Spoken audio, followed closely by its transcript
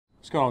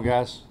What's going on,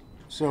 guys?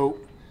 So,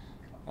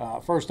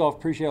 first off,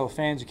 appreciate all the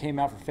fans who came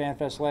out for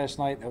FanFest last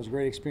night. That was a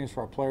great experience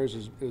for our players.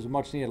 It was a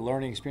much-needed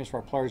learning experience for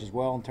our players as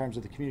well in terms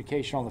of the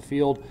communication on the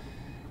field,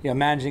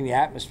 managing the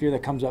atmosphere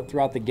that comes up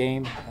throughout the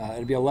game.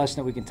 It'll be a lesson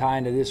that we can tie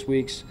into this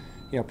week's,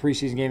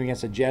 preseason game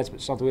against the Jets, but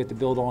something we have to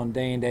build on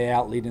day in, day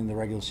out, leading into the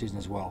regular season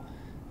as well.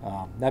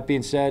 That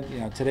being said,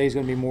 today's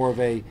going to be more of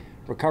a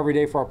recovery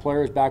day for our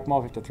players, back them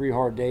off after 3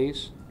 hard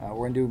days. We're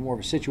going to do more of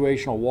a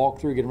situational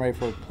walkthrough, getting ready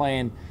for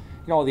playing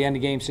all the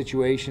end-of-game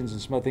situations and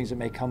some other things that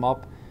may come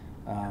up.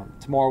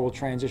 Tomorrow we'll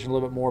transition a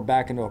little bit more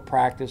back into a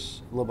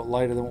practice, a little bit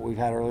lighter than what we've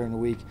had earlier in the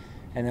week,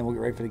 and then we'll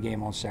get ready for the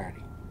game on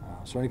Saturday.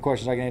 So any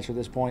questions I can answer at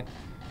this point,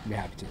 I'd be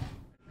happy to.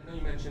 I know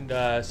you mentioned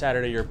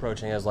Saturday you're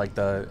approaching as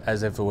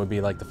as if it would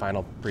be like the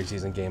final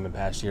preseason game in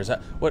past years.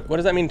 What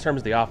does that mean in terms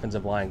of the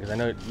offensive line? Because I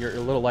know you're a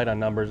little light on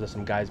numbers. There's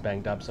some guys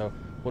banged up. So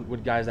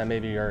would guys that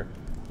maybe are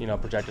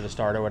projected to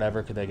start or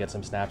whatever, could they get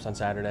some snaps on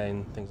Saturday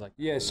and things like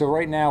that? Yeah, so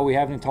right now we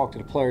haven't talked to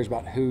the players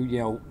about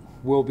who,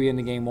 will be in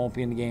the game, won't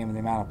be in the game, and the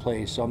amount of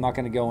plays. So I'm not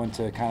going to go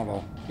into kind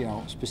of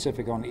a,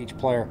 specific on each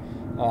player.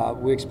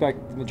 We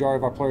expect the majority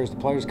of our players to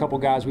play. There's a couple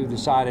guys we've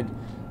decided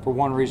for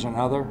one reason or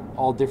another,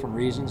 all different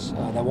reasons,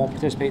 that won't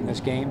participate in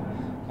this game.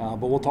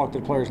 But we'll talk to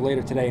the players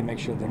later today and make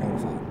sure they're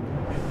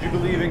notified. Do you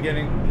believe in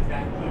getting?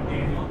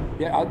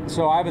 Yeah,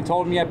 so I haven't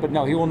told him yet, but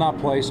no, he will not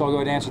play. So I'll go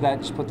ahead and answer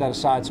that. Just put that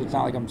aside, so it's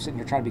not like I'm sitting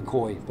here trying to be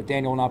coy. But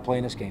Daniel will not play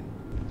in this game.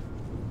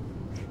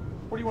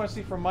 What do you want to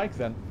see from Mike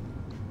then?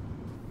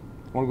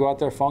 I want to go out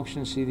there, function,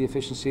 and see the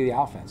efficiency of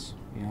the offense.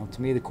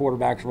 To me, the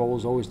quarterback's role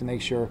is always to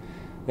make sure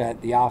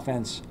that the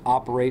offense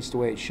operates the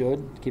way it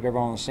should, to keep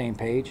everyone on the same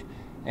page,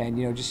 and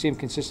just see him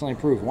consistently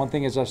improve. One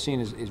thing as I've seen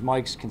is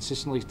Mike's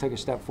consistently took a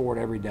step forward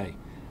every day.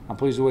 I'm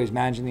pleased with the way he's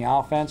managing the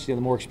offense. The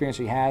more experience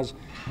he has,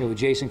 with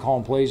Jason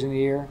calling plays in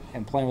the air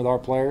and playing with our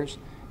players.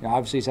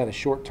 Obviously he's had a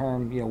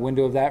short-term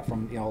window of that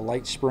from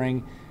light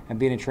spring and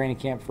being in training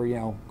camp for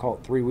call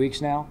it 3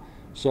 weeks now.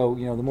 So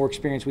the more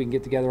experience we can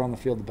get together on the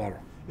field, the better.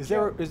 Is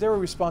there a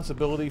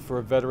responsibility for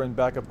a veteran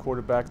backup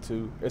quarterback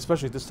to,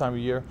 especially at this time of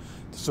year,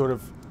 to sort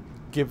of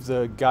give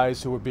the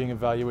guys who are being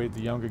evaluated,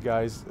 the younger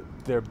guys,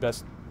 their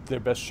best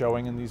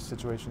showing in these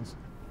situations?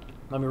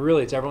 I mean,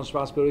 really, it's everyone's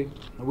responsibility.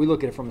 We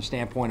look at it from the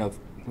standpoint of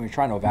when you're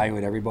trying to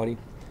evaluate everybody,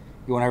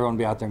 you want everyone to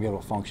be out there and be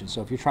able to function.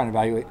 So if you're trying to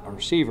evaluate a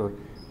receiver,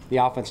 the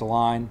offensive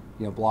line,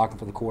 blocking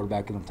for the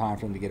quarterback, giving them time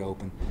for them to get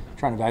open.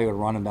 Trying to evaluate a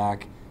running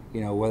back,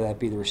 whether that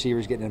be the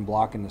receivers getting in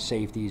blocking, the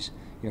safeties,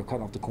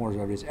 cutting off the corners,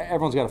 whatever it is.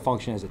 Everyone's got to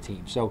function as a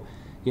team. So,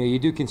 you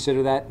do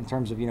consider that in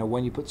terms of,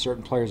 when you put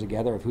certain players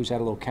together, of who's had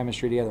a little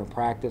chemistry together in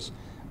practice,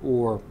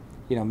 or,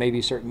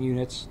 maybe certain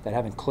units that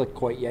haven't clicked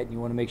quite yet, and you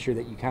want to make sure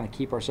that you kind of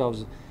keep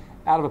ourselves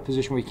out of a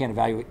position where we can't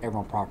evaluate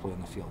everyone properly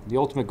on the field. The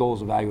ultimate goal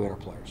is to evaluate our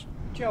players.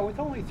 Joe, with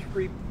only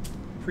 3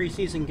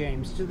 preseason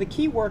games, do the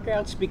key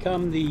workouts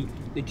become the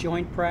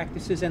joint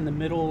practices and the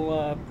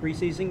middle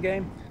preseason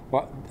game?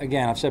 Well,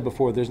 again, I've said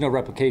before, there's no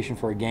replication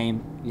for a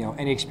game.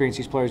 Any experience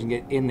these players can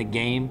get in the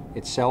game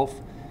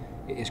itself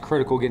is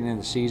critical getting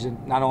into the season,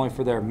 not only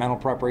for their mental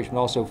preparation, but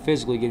also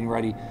physically getting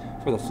ready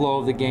for the flow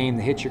of the game,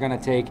 the hits you're going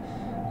to take.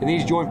 In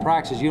these joint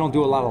practices, you don't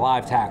do a lot of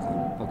live tackling.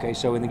 Okay,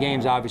 so in the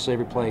games, obviously,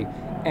 every play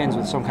ends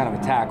with some kind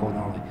of a tackle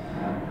normally.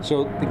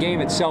 So the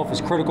game itself is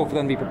critical for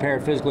them to be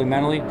prepared physically and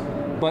mentally.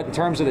 But in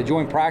terms of the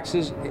joint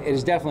practices, it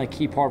is definitely a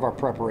key part of our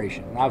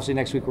preparation. And obviously,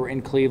 next week we're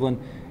in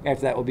Cleveland.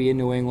 After that, we'll be in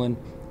New England.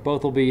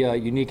 Both will be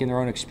unique in their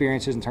own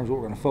experiences in terms of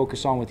what we're going to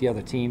focus on with the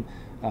other team,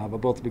 but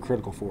both will be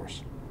critical for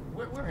us.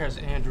 Where has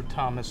Andrew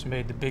Thomas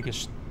made the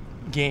biggest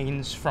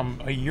gains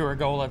from a year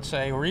ago, let's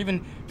say, or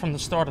even from the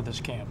start of this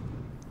camp?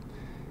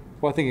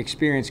 Well, I think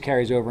experience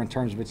carries over in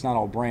terms of it's not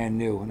all brand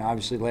new. And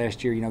obviously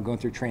last year, going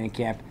through training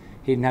camp,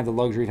 he didn't have the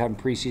luxury of having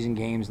preseason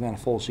games and then a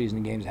full season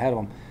of games ahead of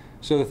him.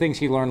 So the things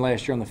he learned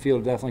last year on the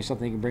field are definitely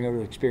something he can bring over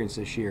to experience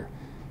this year.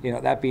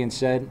 That being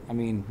said, I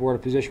mean, we're in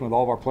a position with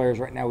all of our players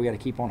right now, we got to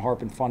keep on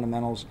harping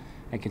fundamentals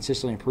and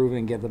consistently improving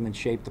and get them in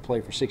shape to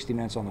play for 60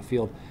 minutes on the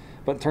field.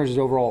 But in terms of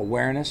overall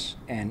awareness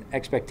and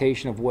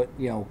expectation of what,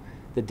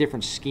 the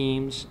different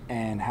schemes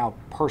and how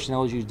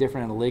personnel is used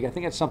different in the league, I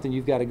think that's something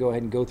you've got to go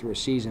ahead and go through a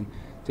season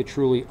to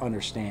truly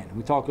understand.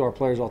 We talk to our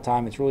players all the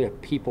time. It's really a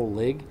people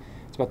league.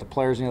 It's about the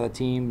players in the other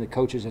team, the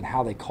coaches, and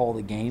how they call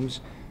the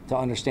games to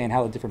understand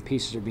how the different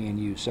pieces are being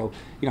used. So,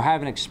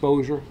 having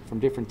exposure from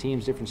different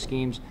teams, different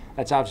schemes,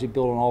 that's obviously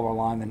built on all of our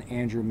linemen,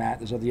 Andrew,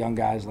 Matt, those other young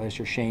guys, last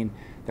year, Shane,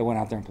 that went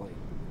out there and played.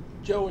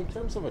 Joe, in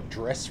terms of a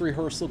dress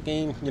rehearsal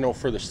game,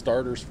 for the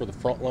starters, for the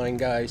frontline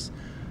guys,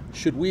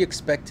 should we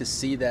expect to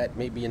see that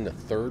maybe in the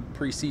 3rd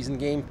preseason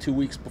game, 2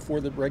 weeks before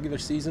the regular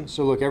season?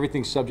 So look,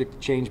 everything's subject to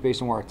change based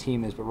on where our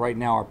team is, but right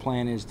now our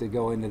plan is to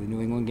go into the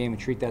New England game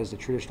and treat that as the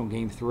traditional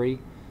game 3,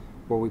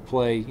 where we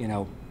play,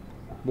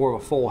 more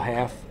of a full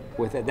half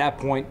with, at that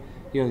point,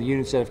 the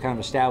units that have kind of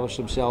established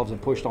themselves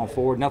and pushed on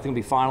forward. Nothing will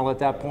be final at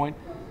that point,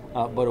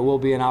 but it will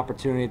be an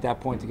opportunity at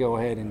that point to go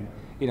ahead and,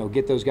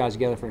 get those guys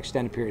together for an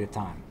extended period of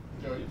time.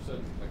 Joe, you've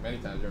said many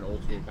times you're an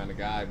old school kind of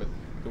guy, but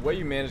the way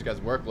you manage guys'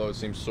 workload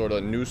seems sort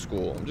of new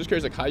school. I'm just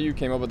curious how you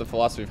came up with the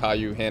philosophy of how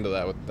you handle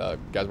that with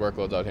guys'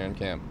 workloads out here in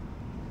camp.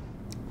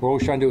 we're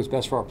always trying to do what's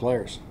best for our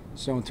players.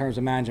 So in terms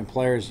of managing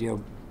players,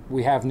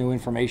 we have new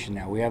information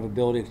now. We have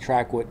ability to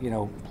track what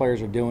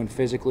players are doing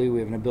physically. We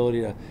have an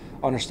ability to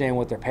understand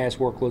what their past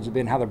workloads have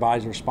been, how their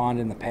bodies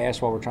responded in the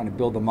past while we're trying to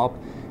build them up.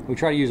 We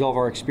try to use all of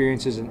our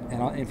experiences and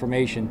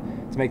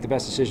information to make the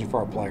best decision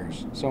for our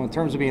players. So in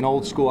terms of being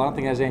old school, I don't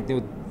think it has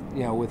anything to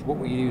do with what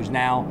we use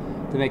now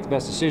to make the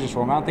best decisions for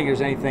them. I don't think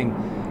there's anything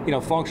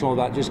functional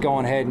about just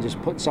going ahead and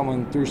just putting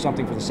someone through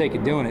something for the sake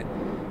of doing it.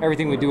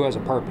 Everything we do has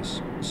a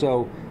purpose.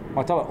 So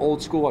when I talk about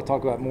old school, I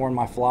talk about more in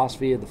my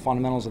philosophy of the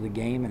fundamentals of the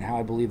game and how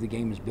I believe the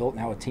game is built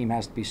and how a team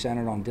has to be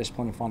centered on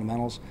discipline and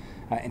fundamentals.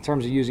 In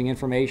terms of using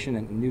information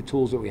and new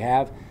tools that we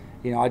have,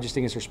 I just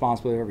think it's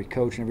responsibility of every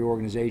coach and every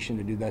organization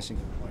to do the best thing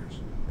for the players.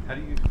 How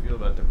do you feel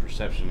about the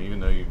perception, even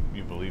though you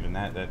believe in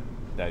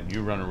that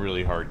you run a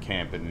really hard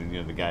camp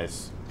and the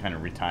guys kind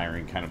of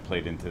retiring kind of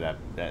played into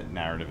that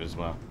narrative as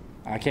well?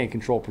 I can't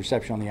control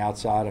perception on the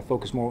outside. I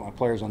focus more on my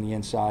players on the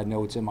inside,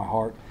 know what's in my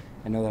heart,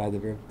 and know that I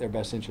have their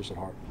best interests at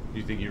heart. Do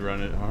you think you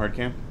run a hard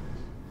camp?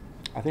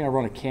 I think I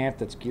run a camp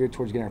that's geared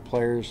towards getting our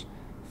players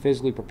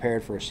physically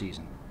prepared for a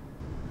season.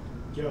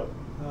 Joe,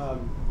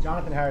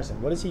 Jonathan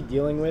Harrison, what is he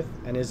dealing with,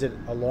 and is it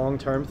a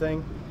long-term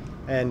thing?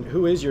 And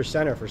who is your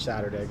center for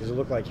Saturday? Because it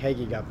looked like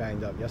Hagee got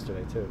banged up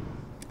yesterday too.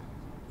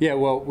 Yeah,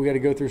 well, we got to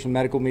go through some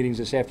medical meetings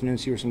this afternoon,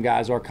 see where some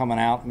guys are coming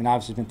out. I mean,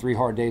 obviously it's been 3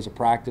 hard days of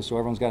practice, so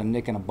everyone's got a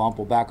nick and a bump.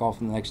 We'll back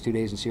off in the next 2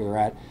 days and see where they're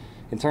at.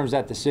 In terms of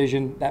that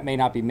decision, that may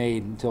not be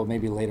made until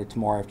maybe later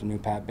tomorrow afternoon,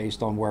 Pat,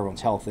 based on where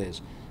everyone's health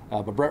is.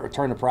 But Brett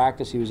returned to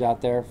practice. He was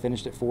out there,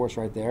 finished it for us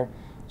right there.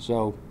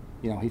 So,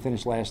 he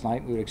finished last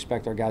night. We would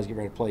expect our guys to get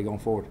ready to play going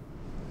forward.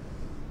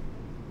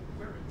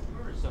 Where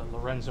is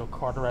Lorenzo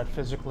Carteret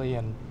physically,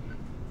 and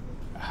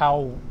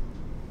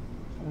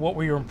what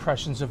were your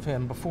impressions of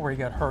him before he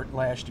got hurt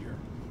last year?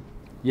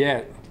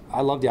 Yeah,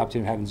 I love the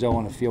opportunity of having Zoe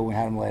on the field. We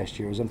had him last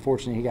year. It was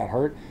unfortunate he got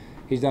hurt.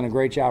 He's done a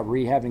great job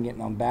rehabbing,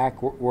 getting him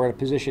back. We're at a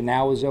position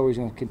now with Zoe. He's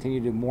going to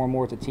continue to do more and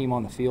more with the team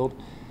on the field.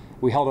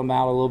 We held him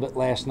out a little bit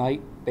last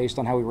night based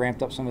on how we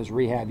ramped up some of his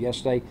rehab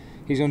yesterday.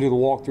 He's going to do the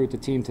walkthrough with the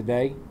team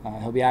today.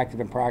 He'll be active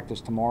in practice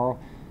tomorrow.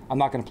 I'm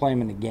not going to play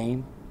him in the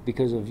game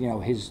because of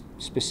his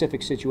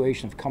specific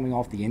situation of coming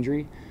off the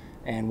injury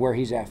and where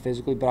he's at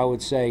physically. But I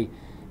would say,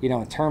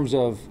 in terms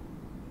of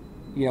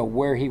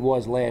where he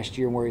was last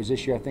year and where he is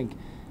this year, I think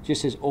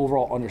just his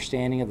overall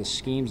understanding of the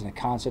schemes and the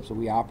concepts that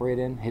we operate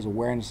in, his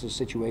awareness of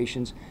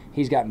situations,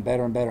 he's gotten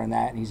better and better in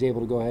that, and he's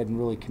able to go ahead and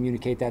really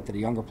communicate that to the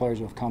younger players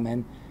who have come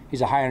in. He's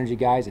a high-energy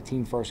guy. He's a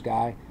team-first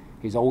guy.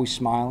 He's always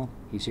smiling.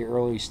 He's here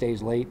early. He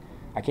stays late.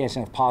 I can't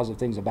say enough positive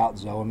things about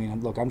Zoe. I mean,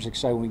 look, I'm just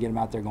excited when we get him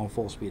out there going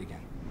full speed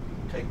again.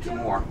 Take two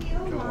more.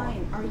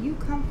 Are you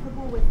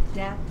comfortable with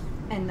depth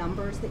and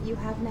numbers that you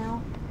have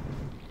now?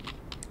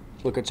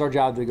 Look, it's our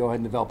job to go ahead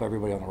and develop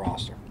everybody on the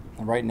roster.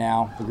 And right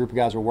now, the group of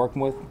guys we're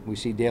working with, we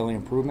see daily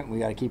improvement. We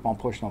got to keep on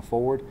pushing them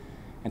forward.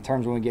 In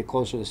terms of when we get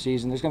closer to the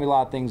season, there's going to be a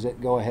lot of things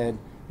that go ahead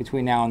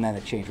between now and then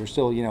that change. We're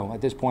still,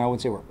 at this point, I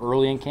wouldn't say we're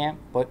early in camp,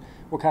 but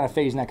we're kind of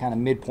phasing that kind of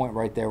midpoint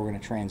right there. We're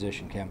going to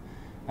transition, Kim.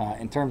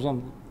 In terms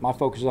of my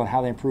focus is on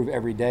how they improve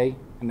every day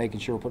and making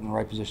sure we're put in the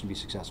right position to be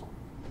successful.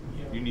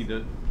 You need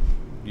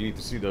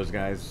to see those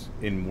guys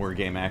in more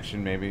game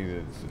action, maybe,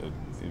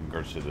 in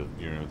regards to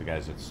the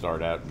guys that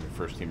start out and the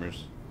first teamers.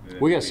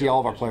 We got to see all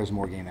of our players in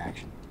more game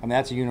action. I mean,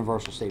 that's a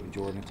universal statement,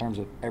 Jordan, in terms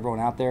of everyone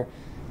out there.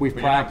 We've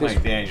practiced. You're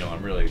not playing Daniel.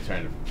 I'm really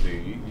trying to.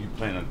 You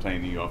plan on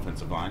playing the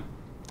offensive line?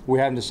 We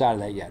haven't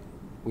decided that yet.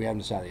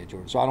 Jordan.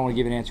 So I don't want to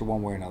give an answer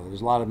one way or another.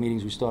 There's a lot of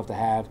meetings we still have to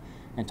have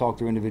and talk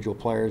through individual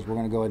players. We're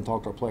going to go ahead and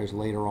talk to our players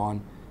later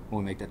on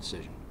when we make that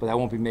decision. But that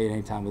won't be made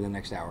anytime within the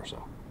next hour or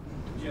so.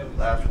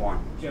 Last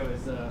one. Joe,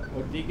 is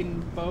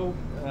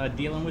Odigenbo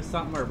dealing with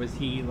something, or was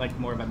he like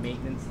more of a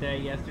maintenance day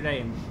yesterday?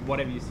 And what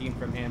have you seen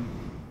from him?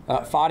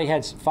 Fadi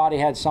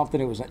had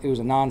something. It was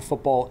a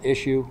non-football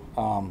issue.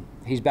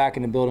 He's back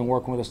in the building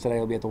working with us today.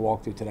 He'll be at the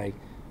walkthrough today,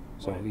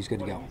 so he's good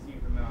to go. What have you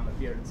seen from him on the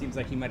field? It seems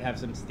like he might have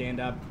some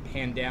stand-up,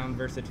 hand-down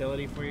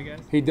versatility for you guys.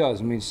 He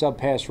does. I mean,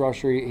 sub-pass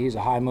rusher. He's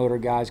a high-motor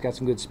guy. He's got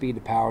some good speed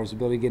to power. His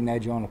ability to get an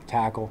edge on a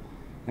tackle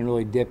and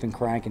really dip and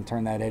crank and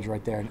turn that edge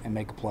right there and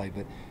make a play.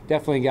 But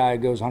definitely a guy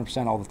who goes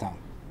 100% all the time.